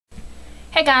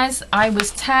Hey guys, I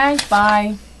was tagged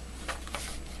by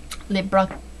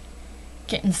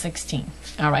Kitten16.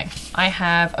 Alright, I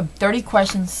have 30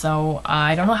 questions, so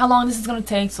I don't know how long this is going to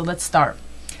take, so let's start.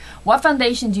 What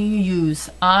foundation do you use?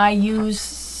 I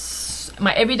use,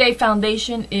 my everyday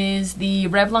foundation is the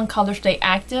Revlon Color Stay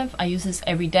Active. I use this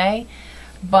every day,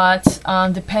 but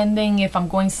depending if I'm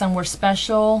going somewhere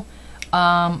special,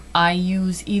 I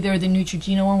use either the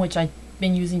Neutrogena one, which I've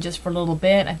been using just for a little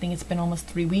bit. I think it's been almost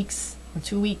 3 weeks or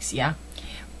 2 weeks, yeah.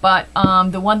 But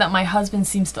the one that my husband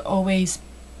seems to always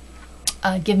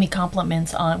give me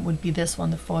compliments on would be this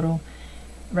one, the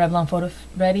Revlon Photo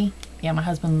Ready. Yeah, my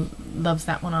husband loves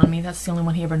that one on me. That's the only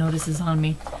one he ever notices on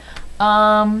me.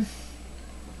 How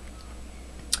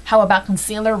about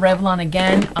concealer? Revlon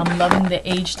again. I'm loving the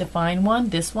Age Define one.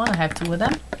 This one, I have 2 of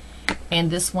them. And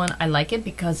this one, I like it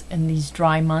because in these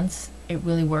dry months, it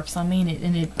really works on me,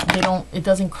 and it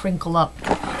doesn't crinkle up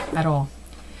at all.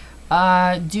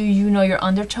 Do you know your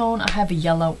undertone? I have a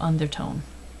yellow undertone.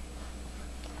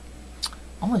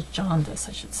 Almost jaundice,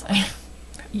 I should say.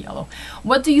 Yellow.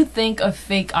 What do you think of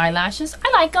fake eyelashes?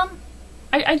 I like them.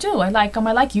 I do. I like them.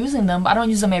 I like using them, but I don't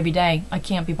use them every day. I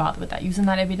can't be bothered with that. Using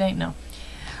that every day? No.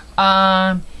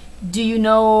 Do you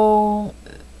know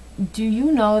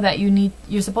that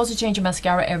you're supposed to change your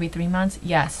mascara every 3 months?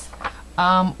 Yes.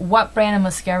 What brand of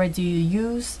mascara do you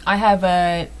use? I have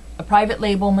a private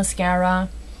label mascara.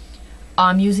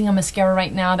 I'm using a mascara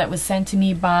right now that was sent to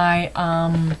me by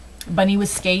Bunny with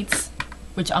Skates,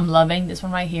 which I'm loving. This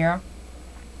one right here.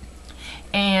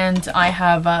 And I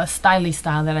have a Styly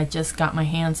Style that I just got my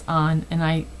hands on, and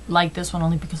I like this one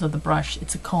only because of the brush.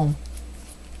 It's a comb,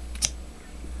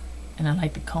 and I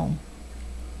like the comb.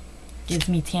 Gives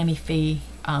me Tammy Faye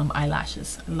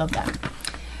eyelashes. I love that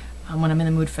when I'm in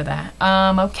the mood for that.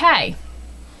 Okay.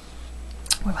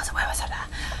 Where was it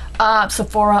at?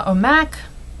 Sephora or MAC?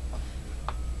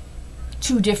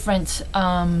 2 different,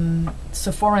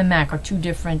 Sephora and MAC are 2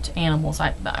 different animals.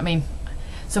 I mean,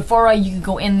 Sephora, you can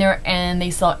go in there and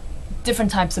they sell different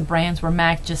types of brands, where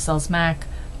MAC just sells MAC.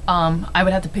 I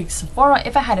would have to pick Sephora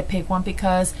if I had to pick one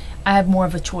because I have more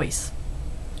of a choice.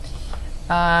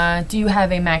 Do you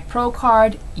have a MAC Pro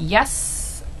card?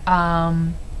 Yes.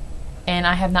 And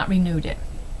I have not renewed it.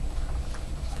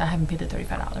 I haven't paid the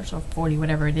 $35 or $40,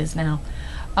 whatever it is now.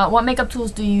 What makeup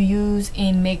tools do you use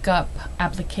in makeup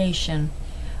application?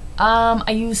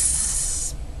 I use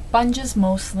sponges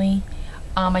mostly.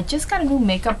 I just got a new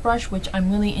makeup brush, which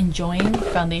I'm really enjoying.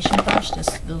 Foundation brush,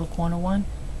 this little corner one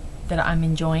that I'm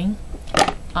enjoying.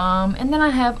 And then I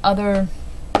have other,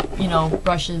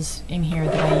 brushes in here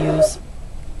that I use.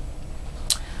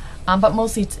 But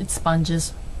mostly it's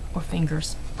sponges or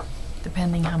fingers,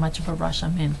 depending how much of a rush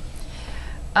I'm in.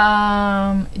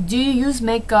 Do you use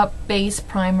makeup base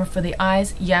primer for the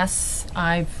eyes? Yes,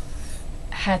 I've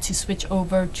had to switch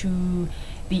over to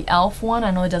the e.l.f. one.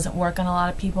 I know it doesn't work on a lot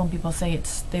of people, and people say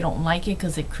they don't like it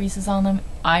because it creases on them.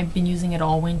 I've been using it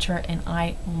all winter and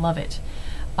I love it.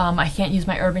 I can't use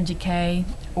my Urban Decay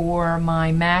or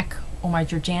my MAC or my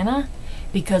Georgiana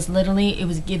because literally it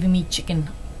was giving me chicken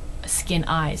skin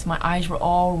eyes. My eyes were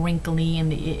all wrinkly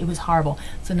and it was horrible.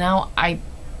 So now I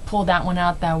pulled that one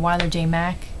out that Weiler J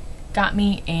MAC got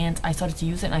me, and I started to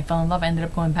use it and I fell in love. I ended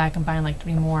up going back and buying like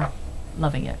 3 more.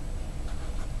 Loving it.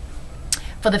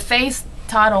 For the face,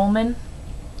 Todd Ullman,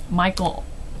 Michael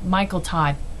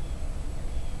Todd,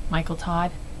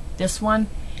 this one,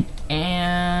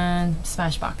 and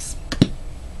Smashbox.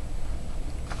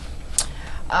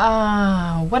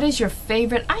 What is your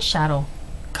favorite eyeshadow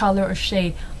color or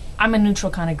shade? I'm a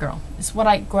neutral kind of girl. It's what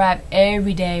I grab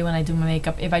every day when I do my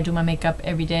makeup. If I do my makeup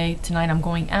every day, tonight I'm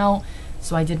going out,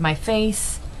 so I did my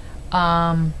face.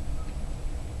 And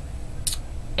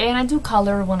I do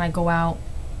color when I go out.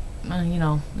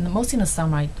 Mostly in the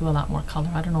summer I do a lot more color.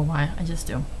 I don't know why, I just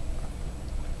do.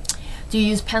 Do you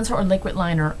use pencil or liquid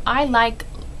liner? I like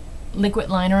liquid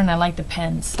liner and I like the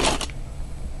pens.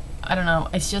 I don't know,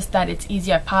 it's just that it's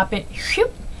easy. I pop it,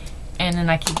 whoop, and then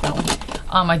I keep going.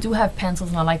 I do have pencils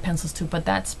and I like pencils too, but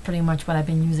that's pretty much what I've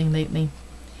been using lately.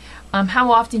 How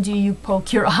often do you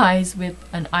poke your eyes with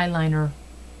an eyeliner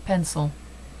pencil?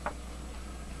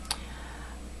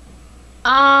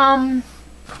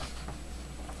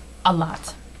 A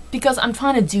lot, because I'm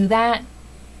trying to do that,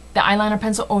 the eyeliner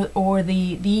pencil or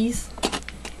these,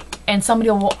 and somebody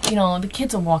will, the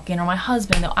kids will walk in, or my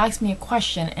husband, they'll ask me a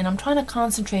question, and I'm trying to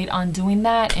concentrate on doing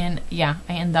that, and yeah,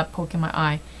 I end up poking my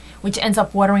eye, which ends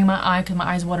up watering my eye because my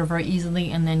eyes water very easily,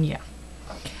 and then yeah.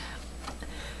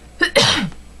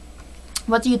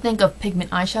 What do you think of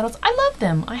pigment eyeshadows? I love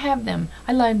them. I have them.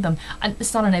 I like them.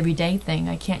 It's not an everyday thing.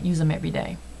 I can't use them every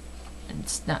day.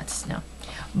 It's nuts. No.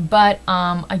 but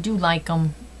I do like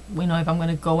them. You know, if I'm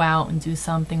gonna go out and do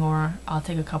something, or I'll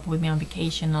take a couple with me on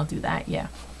vacation, I'll do that. Yeah.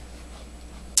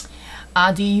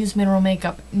 Do you use mineral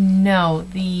makeup? No,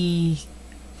 the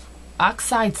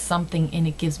oxide something in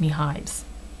it gives me hives,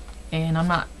 and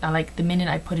I like, the minute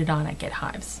I put it on I get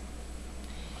hives.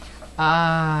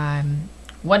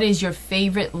 What is your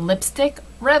favorite lipstick?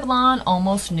 Revlon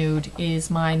Almost Nude is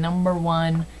my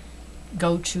 #1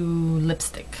 go-to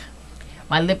lipstick.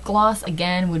 My lip gloss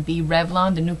again would be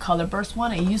Revlon, the new Color Burst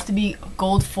one. It used to be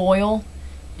gold foil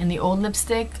in the old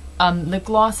lipstick lip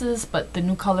glosses, but the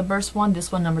new Color Burst one,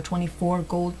 this one #24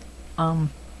 gold,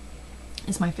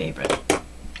 is my favorite.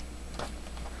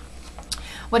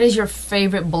 What is your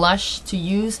favorite blush to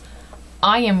use?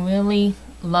 I am really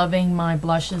loving my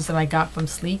blushes that I got from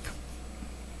Sleek.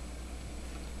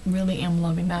 Really am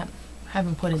loving that.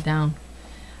 Haven't put it down.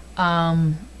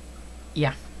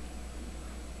 Yeah.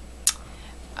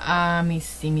 Let me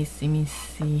see.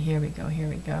 Here we go.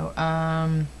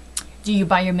 Do you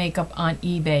buy your makeup on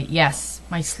eBay? Yes.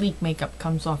 My Sleek makeup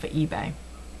comes off of eBay.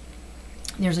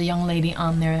 There's a young lady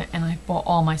on there, and I bought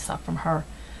all my stuff from her.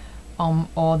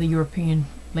 All the European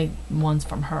ones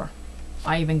from her.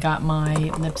 I even got my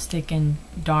lipstick and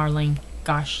Darling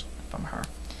Gosh from her.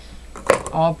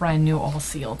 All brand new, all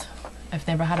sealed. I've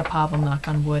never had a problem, knock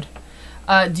on wood.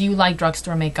 Do you like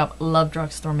drugstore makeup? Love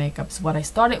drugstore makeup. It's what I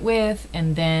started with,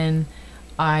 and then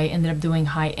I ended up doing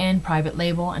high-end private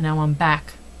label, and now I'm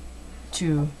back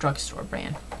to drugstore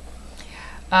brand.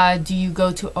 Do you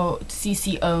go to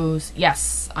CCOs?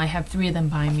 Yes, I have 3 of them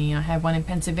by me. I have one in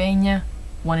Pennsylvania,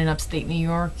 one in upstate New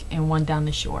York, and one down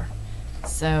the shore.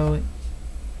 So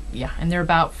yeah, and they're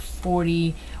about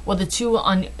 40, well, the 2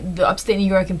 on the upstate New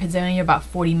York and Pennsylvania are about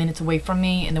 40 minutes away from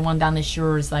me, and the one down the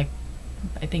shore is like,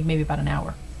 I think maybe about an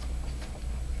hour.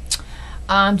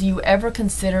 Do you ever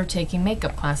consider taking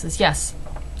makeup classes? Yes,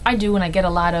 I do, and I get a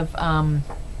lot of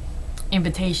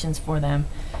invitations for them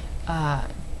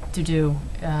to do.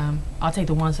 I'll take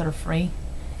the ones that are free.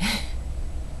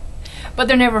 But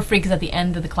they're never free, because at the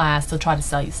end of the class they'll try to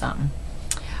sell you something.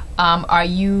 Are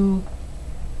you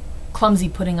clumsy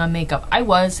putting on makeup? I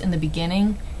was in the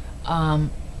beginning, when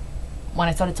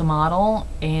I started to model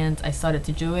and I started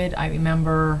to do it. I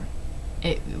remember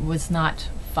it was not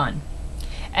fun,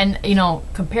 and you know,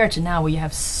 compared to now where you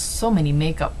have so many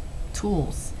makeup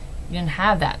tools, you didn't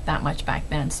have that much back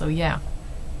then. So yeah.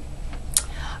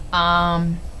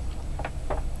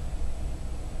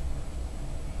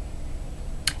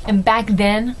 And back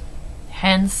then,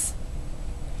 hence,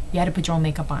 you had to put your own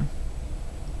makeup on.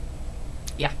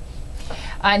 Yeah.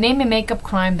 Name a makeup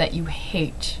crime that you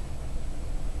hate.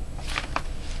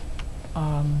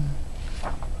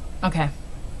 Okay.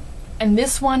 And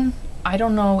this one, I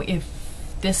don't know if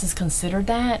this is considered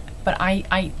that, but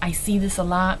I see this a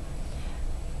lot.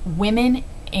 Women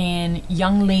and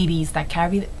young ladies that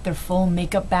carry their full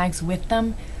makeup bags with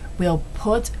them will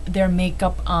put their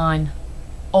makeup on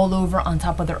all over on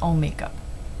top of their own makeup.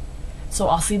 So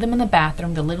I'll see them in the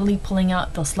bathroom, they're literally pulling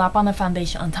out, they'll slap on the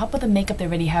foundation on top of the makeup they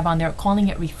already have on there, calling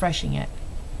it refreshing it,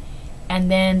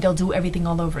 and then they'll do everything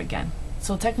all over again.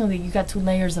 So technically you got 2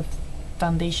 layers of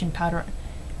foundation powder.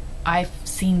 I've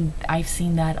seen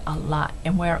that a lot,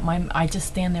 and where I just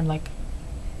stand there like,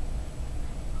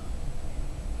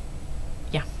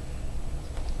 yeah.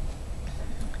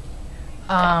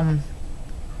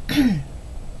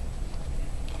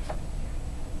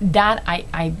 That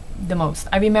I the most.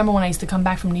 I remember when I used to come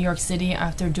back from New York City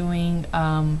after doing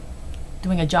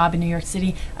a job in New York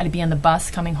City. I'd be on the bus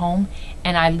coming home,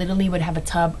 and I literally would have a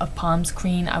tub of Pond's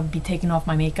cream. I would be taking off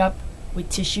my makeup with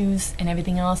tissues and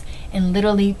everything else, and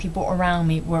literally people around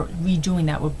me were redoing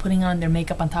that, were putting on their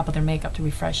makeup on top of their makeup to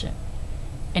refresh it.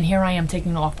 And here I am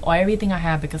taking off everything I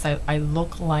have, because I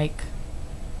look like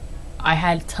I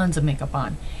had tons of makeup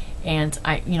on, and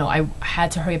I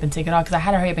had to hurry up and take it off, because I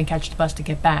had to hurry up and catch the bus to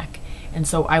get back. And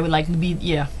so I would like to be,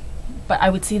 yeah, but I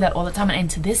would see that all the time, and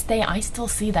to this day I still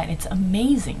see that. It's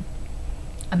amazing.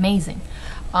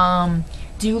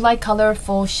 Do you like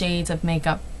colorful shades of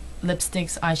makeup?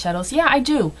 Lipsticks, eyeshadows? Yeah, I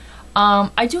do.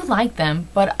 I do like them,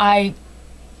 but I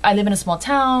live in a small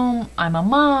town. I'm a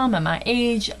mom at my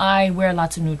age. I wear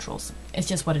lots of neutrals. It's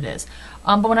just what it is.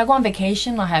 But when I go on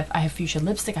vacation, I have fuchsia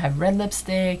lipstick, I have red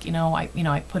lipstick,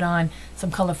 I put on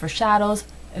some colorful shadows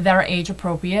that are age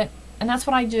appropriate, and that's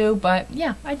what I do. But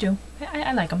yeah, I do.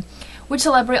 I like them. Which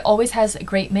celebrity always has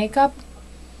great makeup?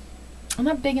 I'm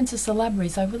not big into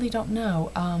celebrities. I really don't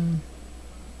know.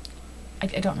 I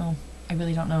don't know. I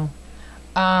really don't know.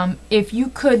 If you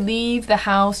could leave the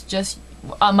house just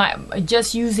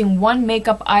using one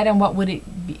makeup item, what would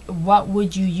it be? What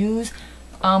would you use?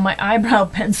 My eyebrow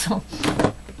pencil.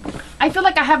 I feel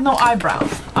like I have no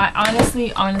eyebrows. I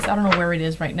honestly, I don't know where it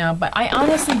is right now, but I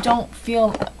honestly don't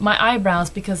feel my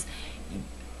eyebrows because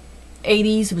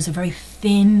 80s, it was a very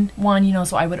thin one, you know,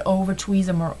 so I would over tweeze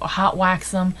them or hot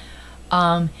wax them.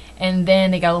 And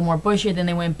then they got a little more bushy, then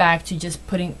they went back to just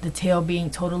putting the tail being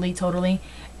totally.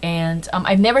 And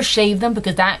I've never shaved them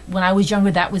because that, when I was younger,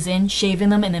 that was in, shaving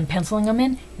them and then penciling them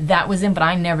in, that was in, but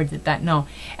I never did that, no.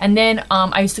 And then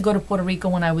I used to go to Puerto Rico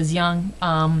when I was young,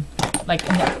 like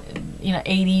in the, you know,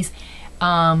 80s.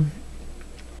 And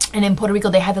in Puerto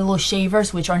Rico, they had the little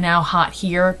shavers, which are now hot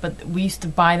here, but we used to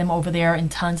buy them over there in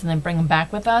tons and then bring them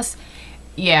back with us.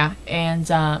 Yeah, and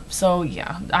so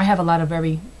yeah, I have a lot of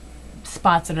very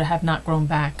spots that have not grown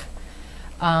back.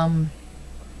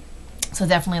 So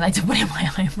definitely like to put in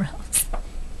my eyebrows.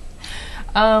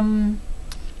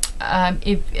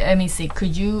 Let me see.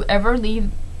 Could you ever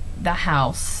leave the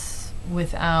house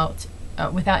without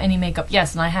any makeup?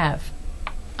 Yes, and I have.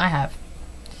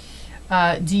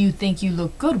 Do you think you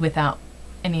look good without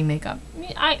any makeup?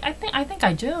 I think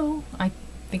I do. I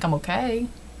think I'm okay.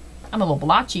 I'm a little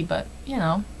blotchy, but you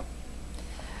know.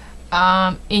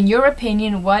 In your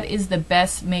opinion, what is the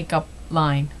best makeup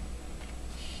line?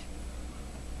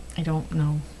 I don't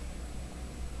know.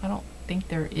 I don't think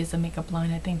there is a makeup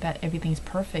line. I think that everything's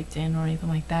perfect in or anything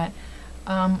like that.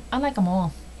 I like them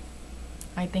all.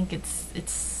 I think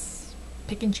it's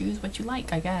pick and choose what you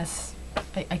like, I guess.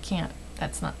 I can't.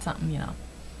 That's not something, you know.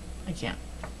 I can't.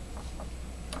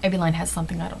 Every line has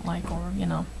something I don't like, or you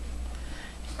know.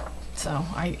 So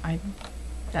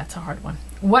that's a hard one.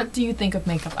 What do you think of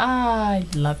makeup? I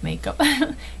love makeup.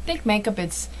 I think makeup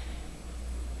is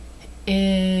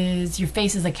your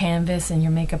face is a canvas and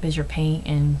your makeup is your paint,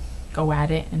 and go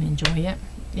at it and enjoy it.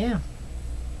 Yeah.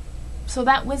 So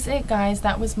that was it, guys.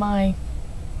 That was my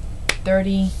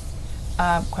 30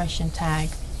 question tag.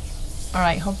 All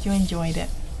right, hope you enjoyed it.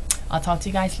 I'll talk to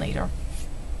you guys later.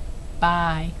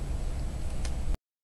 Bye.